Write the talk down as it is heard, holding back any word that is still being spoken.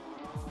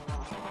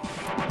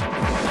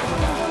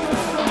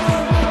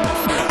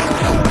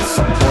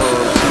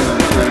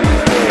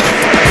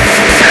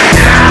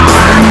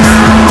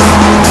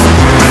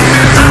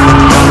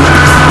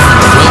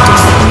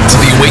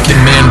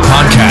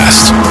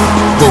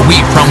We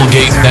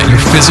promulgate that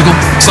your physical,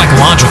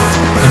 psychological,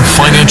 and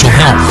financial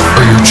health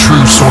are your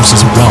true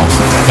sources of wealth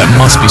that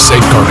must be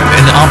safeguarded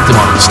and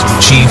optimized to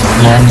achieve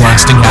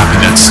long-lasting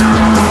happiness.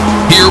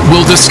 Here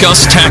we'll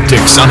discuss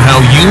tactics on how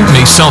you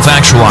may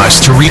self-actualize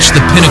to reach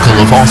the pinnacle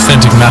of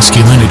authentic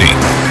masculinity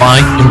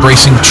by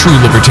embracing true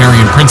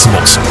libertarian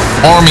principles,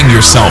 arming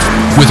yourself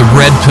with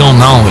red pill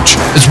knowledge,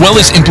 as well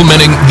as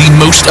implementing the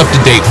most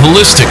up-to-date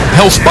holistic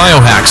health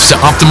biohacks to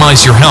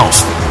optimize your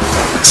health.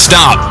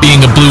 Stop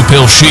being a blue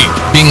pill sheep,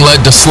 being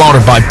led to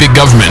slaughter by big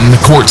government and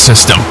the court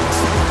system.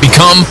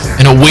 Become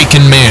an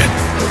awakened man.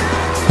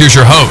 Here's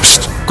your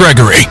host,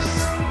 Gregory.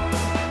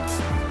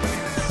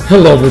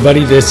 Hello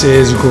everybody, this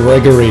is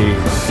Gregory.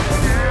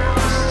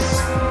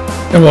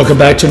 And welcome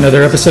back to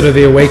another episode of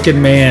The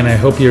Awakened Man. I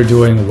hope you're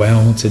doing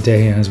well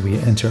today as we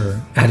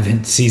enter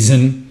Advent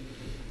season,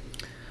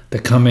 the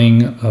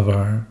coming of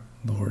our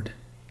Lord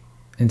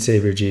and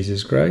Savior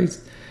Jesus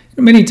Christ.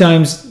 Many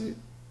times,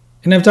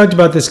 and I've talked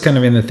about this kind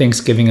of in the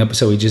Thanksgiving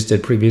episode we just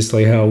did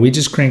previously, how we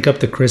just crank up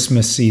the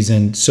Christmas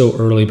season so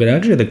early, but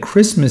actually the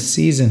Christmas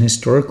season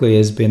historically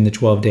has been the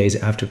 12 days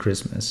after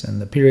Christmas,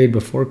 and the period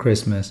before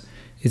Christmas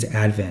is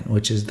Advent,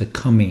 which is the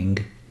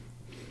coming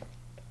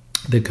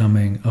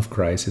of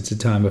Christ. It's a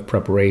time of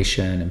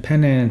preparation and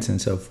penance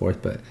and so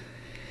forth. But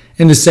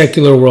in the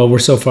secular world, we're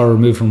so far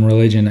removed from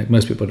religion, like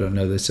most people don't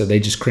know this, so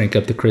they just crank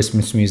up the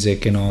Christmas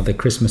music and all the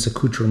Christmas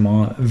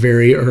accoutrement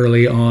very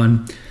early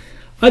on.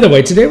 Either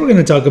way, today we're going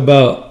to talk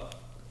about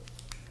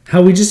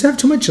how we just have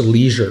too much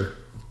leisure.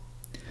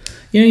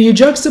 You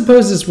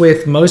juxtapose this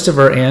with most of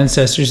our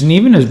ancestors, and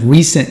even a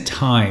recent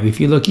time. If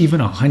you look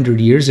even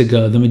 100 years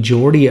ago, the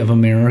majority of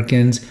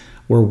Americans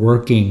were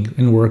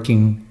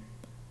working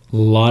a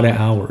lot of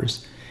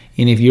hours.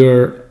 And if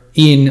you're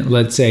in,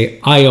 let's say,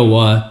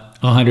 Iowa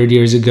 100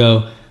 years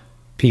ago,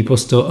 people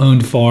still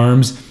owned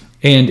farms,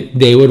 and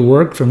they would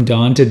work from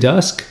dawn to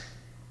dusk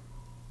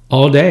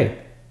all day.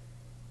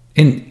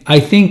 And I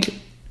think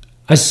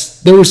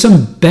there were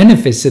some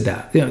benefits to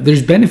that.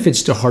 There's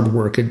benefits to hard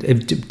work.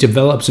 It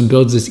develops and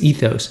builds this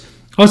ethos.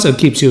 Also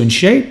keeps you in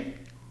shape.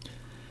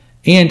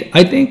 And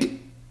I think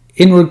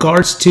in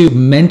regards to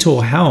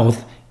mental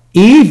health,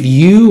 if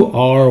you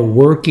are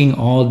working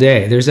all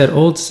day, there's that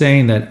old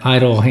saying that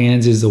idle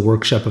hands is the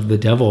workshop of the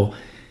devil.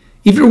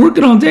 If you're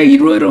working all day,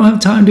 you really don't have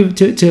time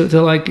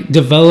to like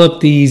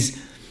develop these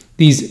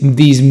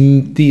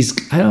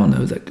I don't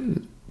know, like,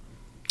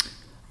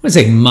 I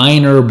wouldn't say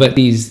minor, but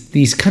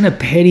these kind of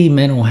petty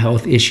mental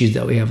health issues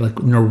that we have, like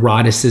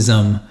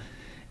neuroticism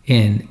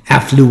and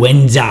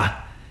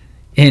affluenza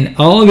and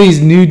all of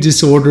these new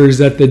disorders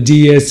that the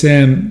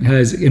DSM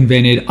has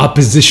invented,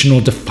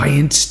 oppositional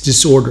defiance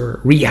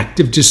disorder,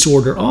 reactive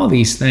disorder, all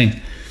these things.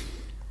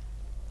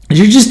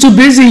 You're just too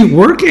busy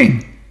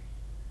working.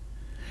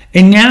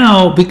 And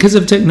now, because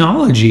of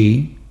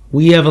technology,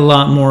 we have a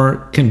lot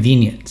more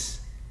convenience.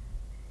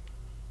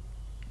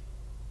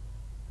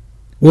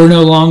 We're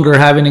no longer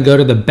having to go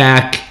to the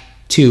back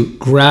to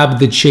grab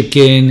the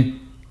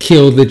chicken,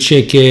 kill the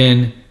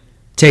chicken,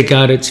 take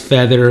out its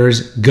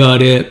feathers,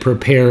 gut it,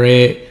 prepare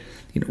it.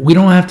 We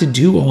don't have to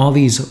do all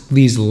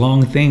these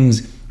long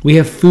things. We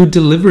have food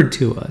delivered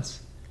to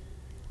us.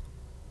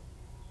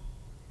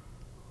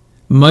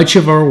 Much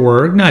of our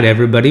work, not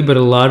everybody, but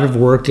a lot of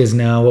work is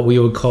now what we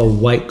would call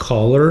white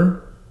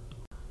collar.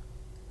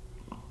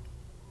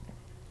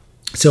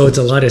 So it's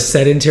a lot of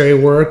sedentary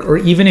work, or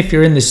even if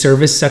you're in the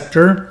service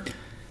sector,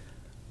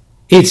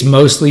 it's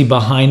mostly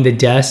behind the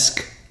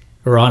desk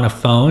or on a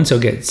phone. So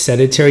get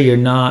sedentary. You're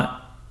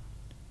not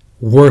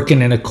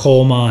working in a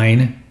coal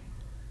mine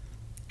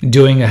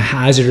doing a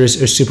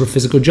hazardous or super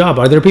physical job.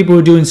 Are there people who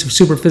are doing some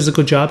super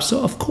physical jobs?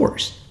 So of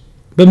course.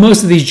 But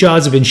most of these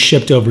jobs have been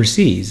shipped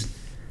overseas.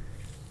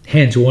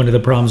 Hence one of the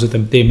problems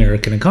with the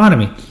American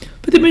economy.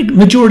 But the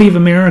majority of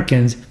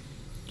Americans,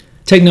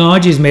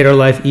 technology has made our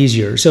life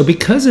easier. So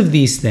because of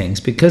these things,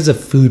 because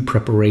of food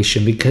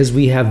preparation, because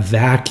we have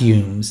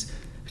vacuums,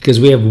 because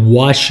we have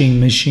washing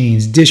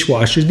machines,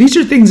 dishwashers. These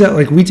are things that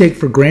like we take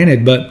for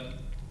granted, but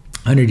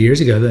 100 years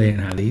ago, they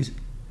didn't have these.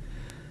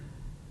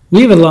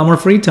 We have a lot more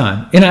free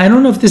time. And I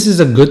don't know if this is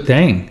a good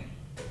thing.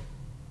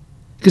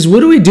 Because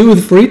what do we do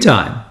with free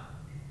time?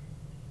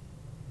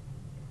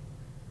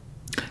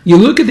 You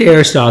look at the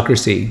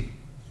aristocracy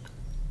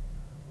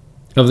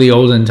of the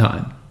olden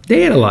time.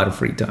 They had a lot of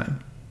free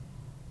time.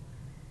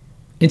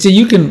 And so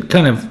you can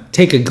kind of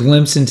take a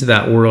glimpse into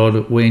that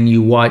world when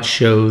you watch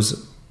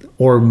shows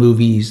or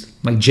movies,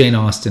 like Jane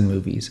Austen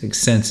movies, like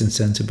Sense and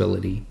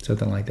Sensibility,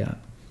 something like that.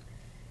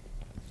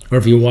 Or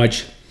if you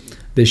watch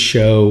the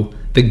show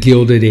The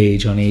Gilded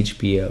Age on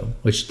HBO,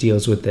 which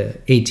deals with the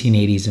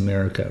 1880s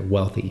America,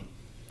 wealthy.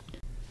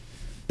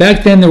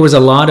 Back then, there was a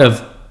lot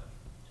of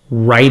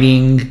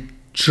writing,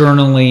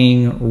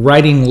 journaling,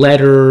 writing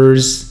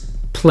letters,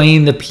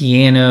 playing the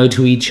piano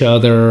to each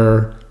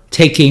other,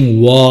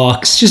 taking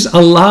walks, just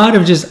a lot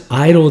of just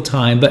idle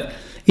time. But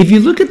if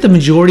you look at the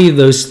majority of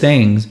those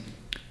things,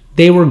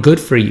 they were good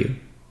for you.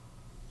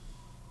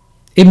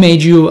 It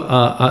made you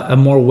a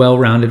more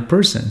well-rounded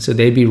person. So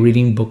they'd be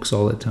reading books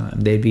all the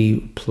time. They'd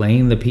be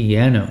playing the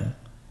piano.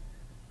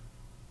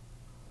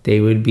 They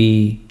would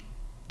be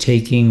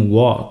taking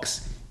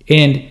walks.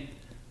 And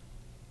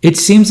it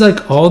seems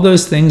like all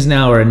those things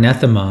now are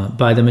anathema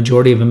by the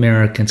majority of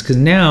Americans, because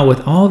now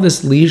with all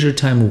this leisure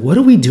time, what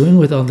are we doing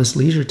with all this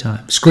leisure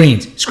time?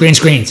 Screens.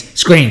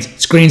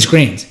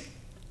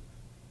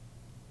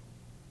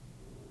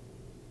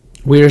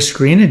 We are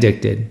screen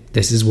addicted.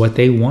 This is what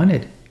they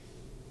wanted.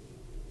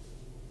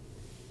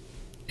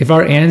 If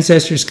our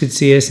ancestors could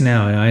see us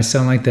now, and I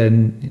sound like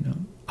the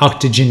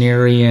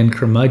octogenarian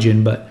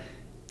curmudgeon, but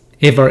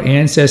if our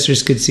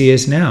ancestors could see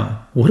us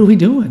now, what are we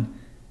doing?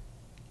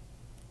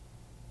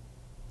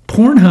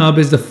 Pornhub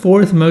is the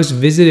 4th most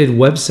visited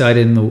website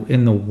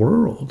in the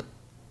world.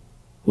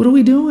 What are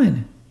we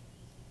doing?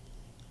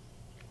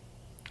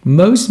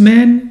 Most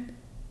men,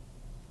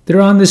 they're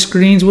on the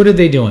screens. What are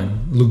they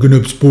doing? Looking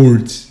up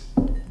sports.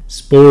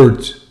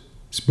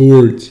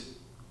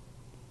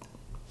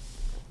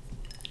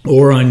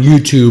 Or on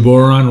YouTube,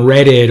 or on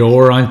Reddit,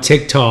 or on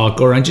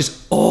TikTok, or on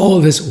just all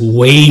this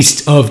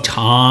waste of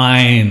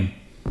time.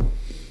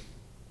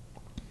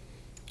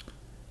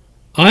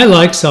 I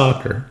like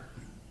soccer.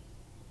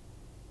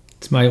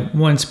 It's my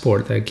one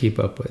sport that I keep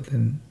up with.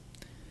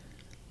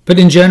 But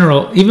in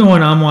general, even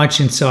when I'm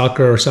watching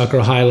soccer or soccer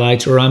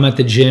highlights, or I'm at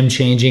the gym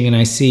changing and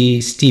I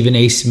see Stephen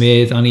A.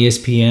 Smith on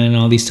ESPN and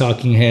all these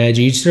talking heads,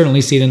 you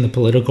certainly see it in the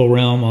political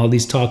realm, all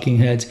these talking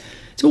heads.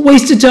 It's a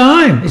waste of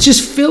time. It's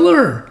just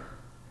filler.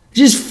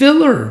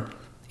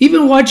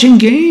 Even watching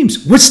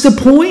games, what's the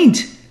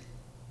point?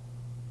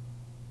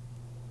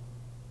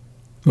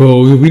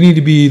 Oh, we need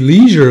to be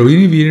leisure. We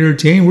need to be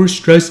entertained. We're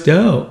stressed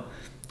out.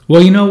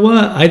 Well, you know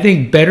what? I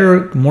think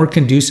better, more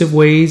conducive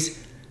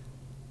ways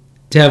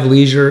to have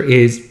leisure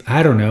is,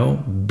 I don't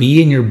know,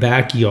 be in your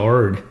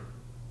backyard.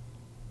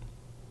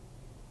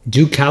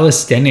 Do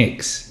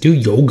calisthenics. Do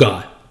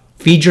yoga.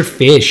 Feed your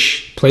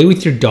fish. Play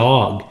with your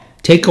dog.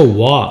 Take a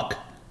walk.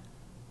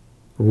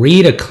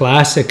 Read a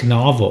classic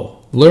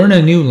novel. Learn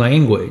a new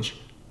language.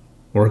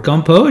 Work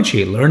on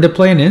poetry. Learn to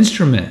play an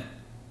instrument.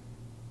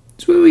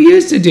 That's what we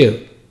used to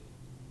do.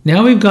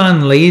 Now we've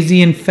gone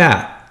lazy and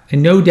fat.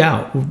 And no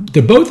doubt,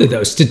 they're both of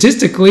those.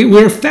 Statistically,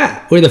 we're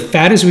fat. We're the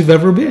fattest we've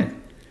ever been.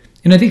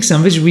 And I think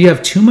some of us, we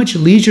have too much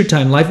leisure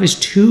time. Life is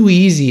too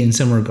easy in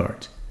some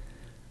regards.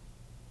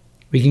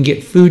 We can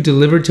get food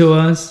delivered to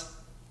us.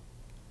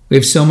 We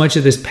have so much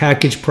of this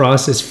packaged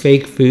processed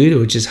fake food,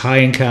 which is high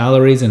in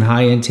calories and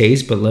high in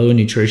taste, but low in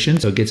nutrition,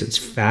 so it gets its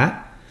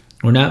fat.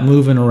 We're not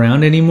moving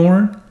around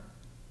anymore.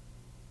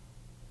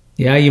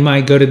 Yeah, you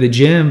might go to the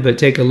gym, but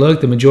take a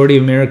look. The majority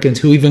of Americans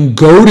who even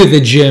go to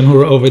the gym who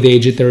are over the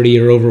age of 30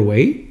 are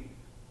overweight.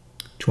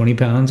 20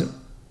 pounds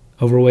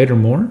overweight or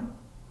more.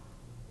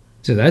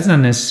 So that's not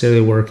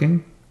necessarily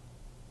working.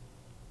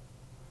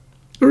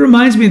 It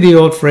reminds me of the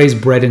old phrase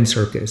bread and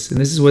circus. And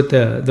this is what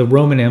the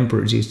Roman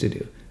emperors used to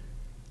do.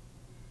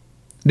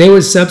 They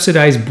would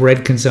subsidize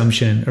bread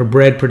consumption or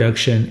bread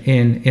production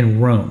in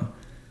Rome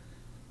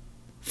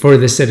for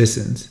the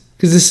citizens.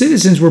 Because the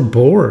citizens were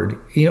bored.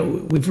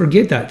 We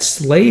forget that.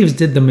 Slaves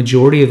did the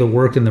majority of the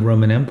work in the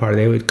Roman Empire.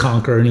 They would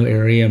conquer a new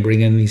area and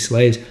bring in these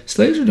slaves.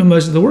 Slaves would do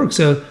most of the work.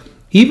 So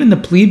even the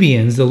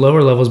plebeians, the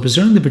lower levels, but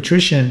certainly the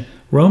patrician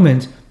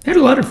Romans, had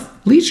a lot of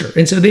leisure.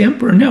 And so the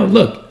emperor, no,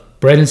 look,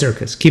 bread and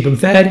circus. Keep them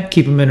fed,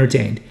 keep them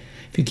entertained.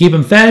 If you keep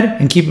them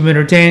fed and keep them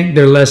entertained,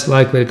 they're less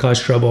likely to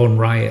cause trouble and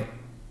riot.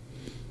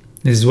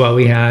 This is why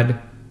we had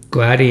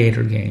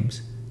gladiator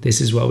games. This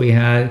is why we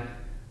had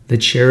the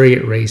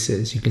chariot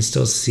races. You can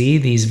still see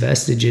these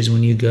vestiges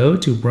when you go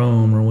to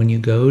Rome or when you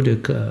go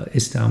to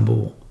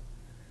Istanbul.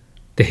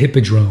 The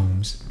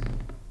hippodromes.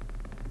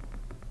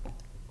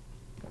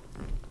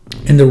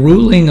 And the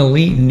ruling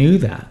elite knew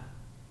that.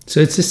 So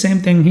it's the same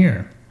thing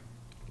here.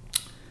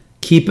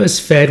 Keep us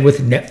fed with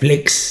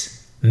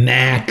Netflix,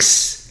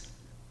 Max,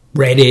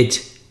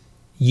 Reddit,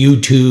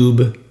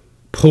 YouTube,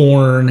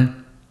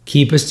 porn.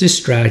 Keep us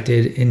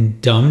distracted and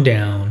dumbed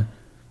down.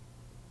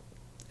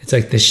 It's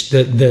like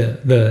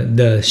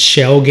the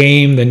shell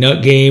game, the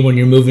nut game, when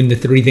you're moving the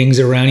three things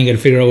around, you got to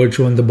figure out which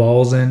one the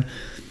ball's in.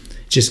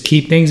 Just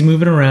keep things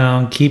moving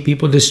around. Keep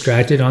people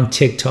distracted on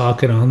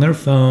TikTok and on their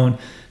phone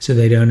so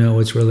they don't know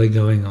what's really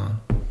going on.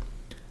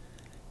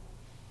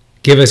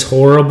 Give us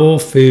horrible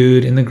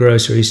food in the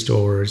grocery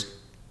stores.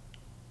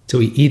 So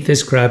we eat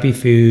this crappy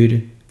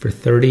food for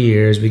 30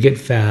 years. We get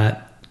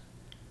fat.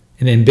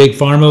 And then Big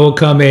Pharma will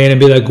come in and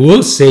be like,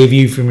 we'll save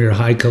you from your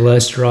high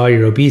cholesterol,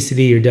 your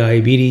obesity, your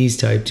diabetes,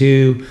 type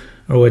 2,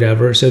 or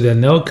whatever. So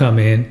then they'll come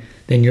in.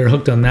 Then you're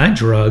hooked on that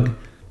drug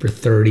for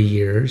 30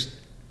 years.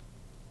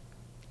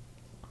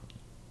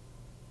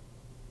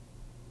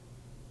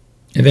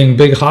 And then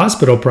big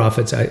hospital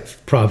profits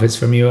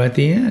from you at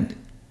the end.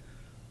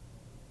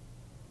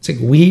 It's like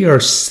we are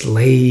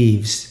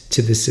slaves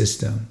to the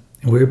system.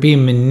 And we're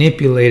being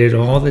manipulated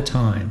all the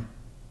time.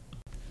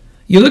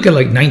 You look at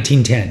like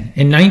 1910.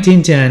 In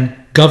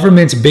 1910,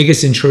 government's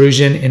biggest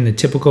intrusion in the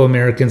typical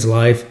American's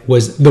life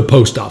was the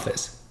post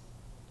office.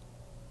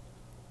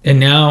 And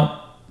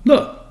now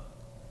Look,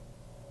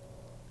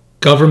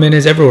 government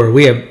is everywhere.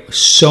 We have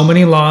so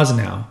many laws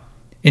now.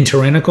 In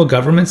tyrannical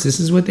governments, this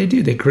is what they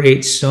do. They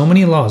create so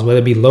many laws, whether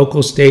it be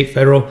local, state,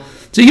 federal.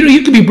 So,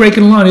 you could be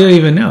breaking a law and you don't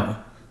even know.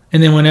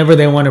 And then whenever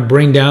they want to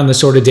bring down the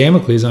sword of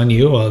Damocles on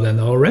you, well, then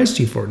they'll arrest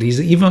you for it. These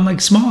even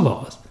like small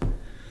laws.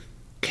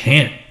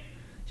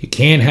 You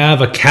can't have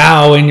a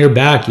cow in your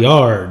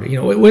backyard.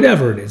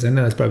 Whatever it is. I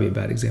know that's probably a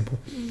bad example.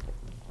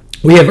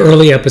 We have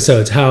early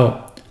episodes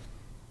how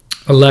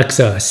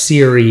Alexa,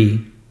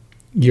 Siri,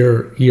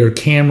 your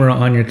camera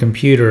on your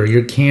computer,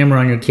 your camera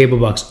on your cable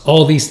box,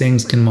 all these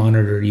things can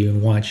monitor you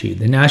and watch you.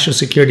 The National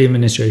Security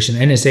Administration,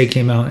 NSA,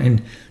 came out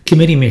and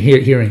committee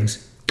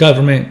hearings,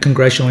 government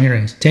congressional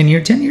hearings, 10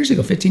 years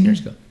ago, 15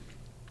 years ago.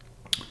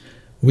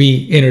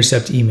 We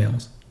intercept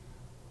emails.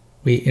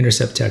 We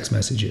intercept text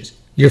messages.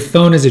 Your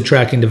phone is a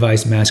tracking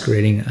device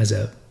masquerading as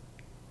a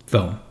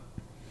phone.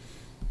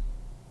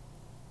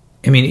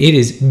 I mean, it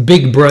is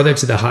Big Brother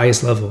to the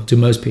highest level. Do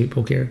most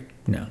people care?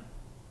 No.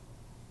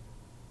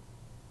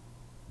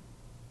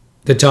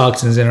 The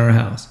toxins in our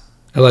house,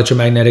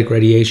 electromagnetic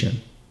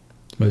radiation.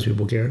 Most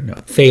people care? No.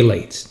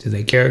 Phthalates, do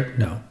they care?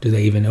 No. Do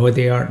they even know what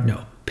they are?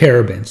 No.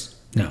 Parabens?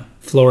 No.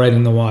 Fluoride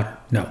in the water?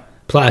 No.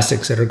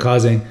 Plastics that are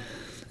causing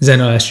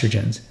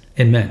xenoestrogens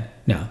in men?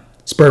 No.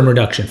 Sperm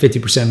reduction,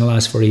 50% in the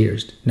last 40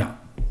 years? No.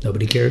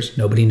 Nobody cares.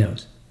 Nobody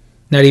knows.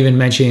 Not even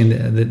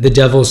mentioning the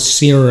devil's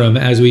serum,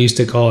 as we used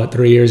to call it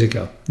 3 years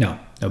ago. No.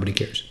 Nobody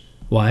cares.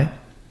 Why?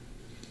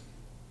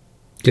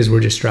 Because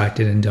we're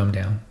distracted and dumbed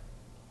down.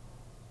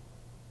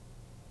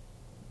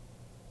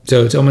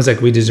 So it's almost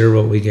like we deserve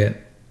what we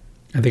get.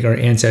 I think our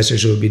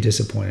ancestors would be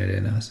disappointed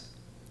in us.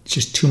 It's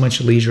just too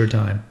much leisure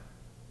time.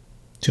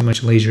 Too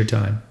much leisure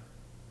time.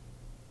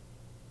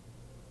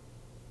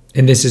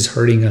 And this is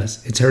hurting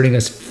us. It's hurting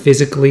us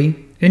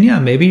physically. And yeah,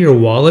 maybe your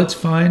wallet's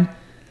fine,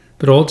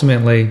 but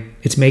ultimately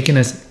it's making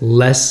us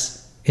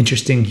less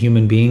interesting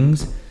human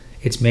beings.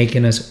 It's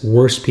making us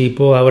worse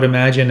people, I would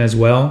imagine, as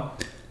well.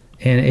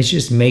 And it's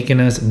just making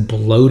us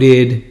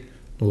bloated,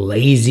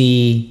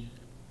 lazy,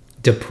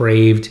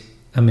 depraved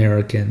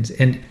Americans.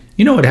 And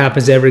you know what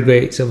happens to every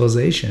great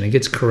civilization? It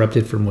gets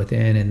corrupted from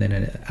within, and then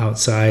an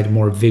outside,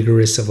 more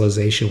vigorous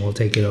civilization will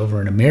take it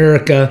over. And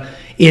America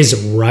is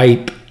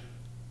ripe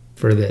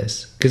for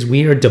this because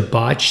we are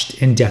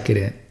debauched and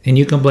decadent. And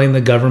you can blame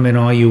the government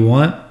all you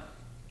want,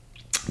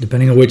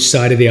 depending on which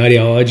side of the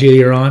ideology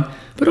you're on.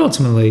 But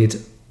ultimately,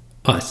 it's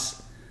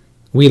us.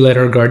 We let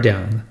our guard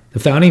down. The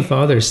Founding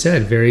Fathers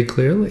said very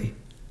clearly,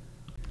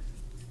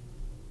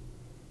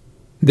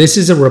 this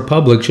is a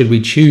republic should we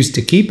choose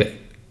to keep it.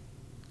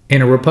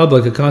 In a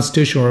republic, a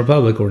constitutional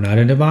republic, or not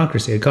a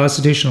democracy, a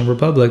constitutional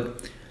republic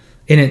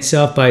in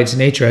itself by its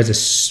nature has a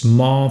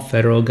small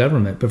federal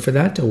government. But for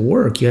that to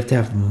work, you have to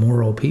have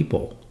moral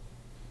people.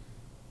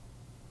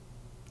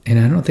 And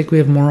I don't think we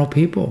have moral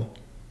people.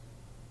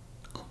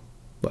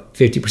 What,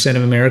 50%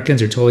 of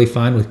Americans are totally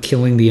fine with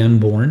killing the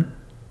unborn,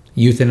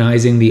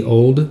 euthanizing the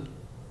old.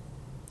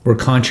 We're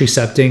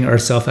contracepting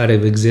ourselves out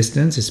of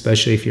existence,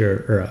 especially if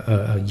you're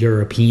a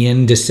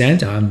European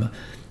descent. I'm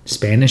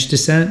Spanish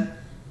descent.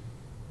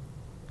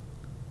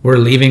 We're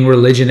leaving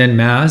religion en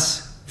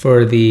masse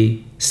for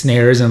the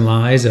snares and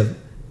lies of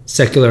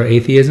secular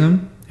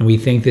atheism, and we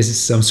think this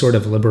is some sort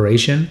of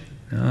liberation.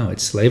 No,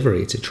 it's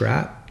slavery. It's a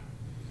trap.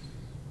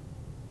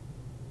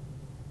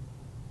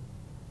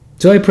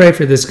 So I pray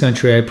for this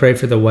country. I pray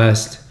for the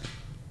West.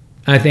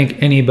 I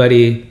think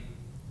anybody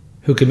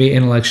who can be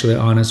intellectually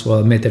honest will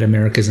admit that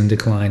America's in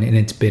decline, and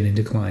it's been in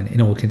decline,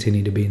 and it will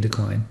continue to be in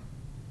decline.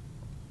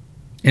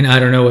 And I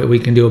don't know what we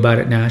can do about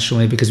it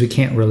nationally because we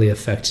can't really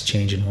affect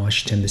change in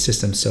Washington. The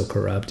system's so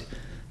corrupt.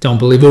 Don't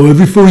believe,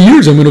 every 4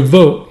 years I'm going to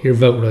vote. Your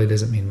vote really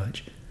doesn't mean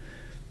much.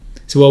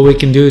 So what we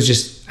can do is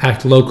just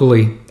act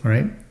locally, all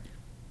right?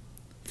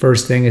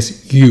 First thing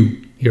is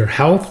your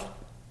health,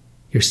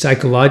 your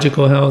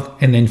psychological health,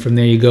 and then from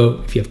there you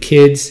go. If you have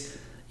kids,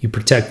 you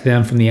protect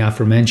them from the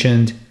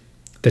aforementioned,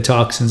 the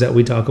toxins that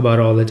we talk about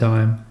all the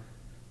time,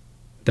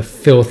 the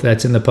filth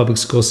that's in the public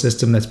school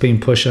system that's being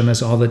pushed on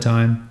us all the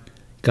time.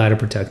 Got to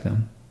protect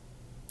them.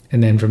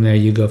 And then from there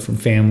you go from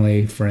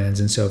family, friends,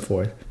 and so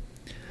forth.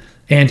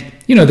 And,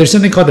 there's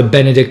something called the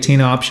Benedictine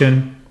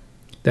option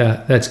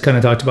that's kind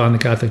of talked about in the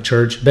Catholic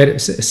Church.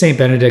 Saint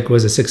Benedict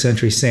was a 6th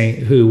century saint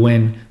who,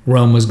 when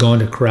Rome was going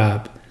to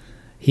crap,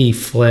 he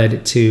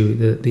fled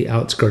to the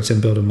outskirts and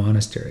built a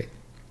monastery.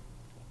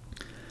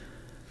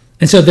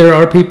 And so there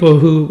are people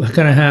who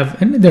kind of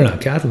have, and they're not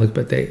Catholic,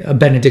 but a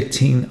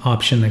Benedictine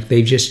option. Like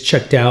they just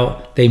checked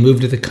out, they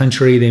moved to the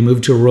country, they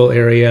moved to a rural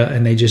area,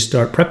 and they just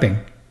start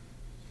prepping.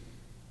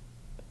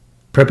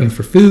 Prepping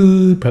for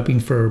food, prepping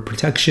for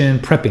protection,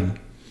 prepping.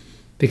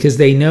 Because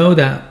they know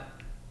that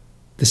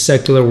the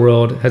secular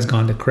world has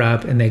gone to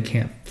crap and they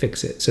can't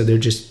fix it. So they're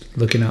just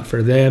looking out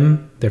for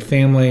them, their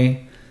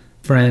family,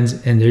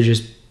 friends, and they're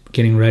just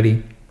getting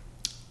ready.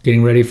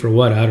 Getting ready for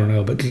what? I don't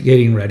know, but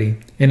getting ready.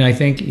 And I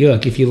think,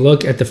 look, if you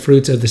look at the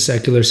fruits of the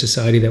secular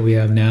society that we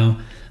have now,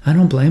 I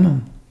don't blame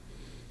them.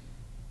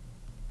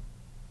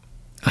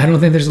 I don't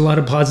think there's a lot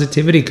of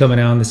positivity coming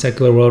out in the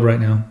secular world right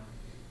now.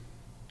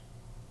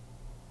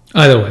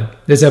 Either way,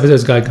 this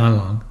episode's gone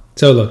long.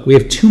 So look, we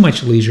have too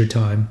much leisure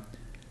time.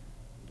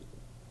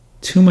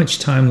 Too much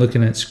time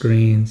looking at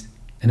screens.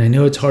 And I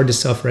know it's hard to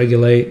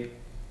self-regulate.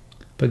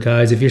 But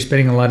guys, if you're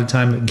spending a lot of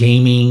time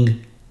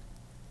gaming,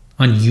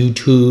 on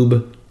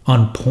YouTube,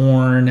 on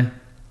porn,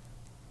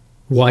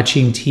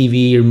 watching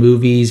TV or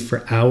movies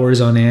for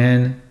hours on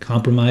end,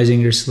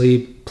 compromising your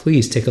sleep,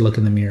 please take a look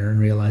in the mirror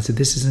and realize that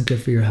this isn't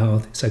good for your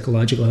health,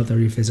 psychological health, or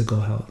your physical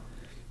health,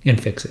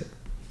 and fix it.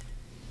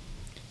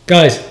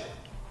 Guys,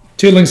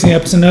 2 links in the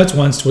episode notes.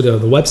 One's to the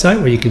website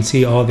where you can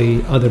see all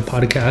the other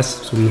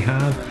podcasts we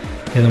have.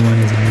 The other one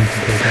is a link to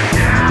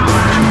PayPal.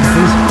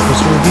 Please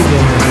post a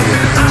review.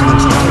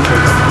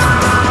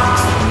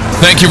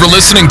 Thank you for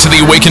listening to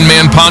the Awakened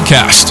Man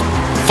Podcast.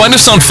 Find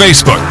us on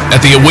Facebook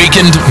at the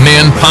Awakened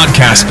Man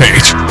Podcast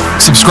page.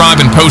 Subscribe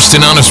and post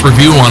an honest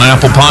review on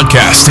Apple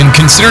Podcasts, and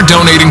consider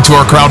donating to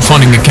our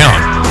crowdfunding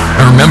account.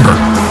 And remember,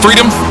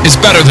 freedom is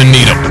better than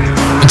needle.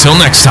 Until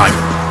next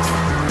time.